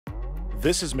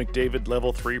This is McDavid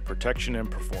Level 3 Protection and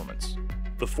Performance.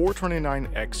 The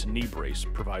 429X knee brace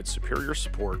provides superior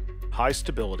support, high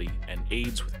stability, and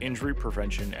aids with injury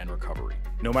prevention and recovery.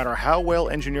 No matter how well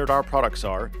engineered our products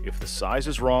are, if the size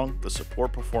is wrong, the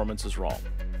support performance is wrong.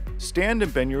 Stand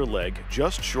and bend your leg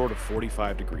just short of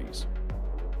 45 degrees.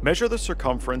 Measure the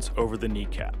circumference over the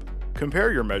kneecap.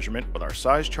 Compare your measurement with our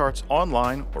size charts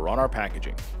online or on our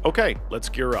packaging. Okay, let's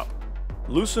gear up.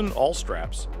 Loosen all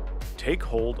straps, take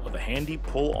hold of the handy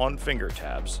pull-on finger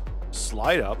tabs,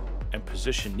 slide up, and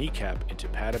position kneecap into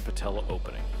padded patella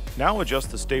opening. Now adjust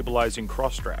the stabilizing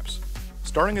cross straps.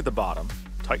 Starting at the bottom,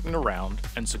 tighten around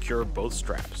and secure both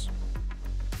straps.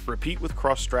 Repeat with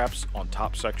cross straps on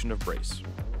top section of brace.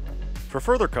 For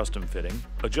further custom fitting,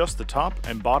 adjust the top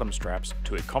and bottom straps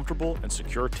to a comfortable and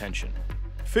secure tension.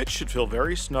 Fit should feel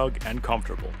very snug and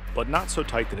comfortable, but not so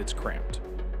tight that it's cramped.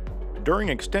 During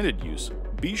extended use,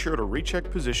 be sure to recheck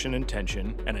position and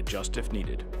tension and adjust if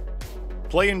needed.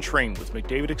 Play and train with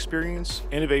McDavid experience,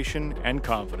 innovation, and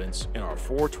confidence in our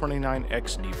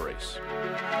 429X knee brace.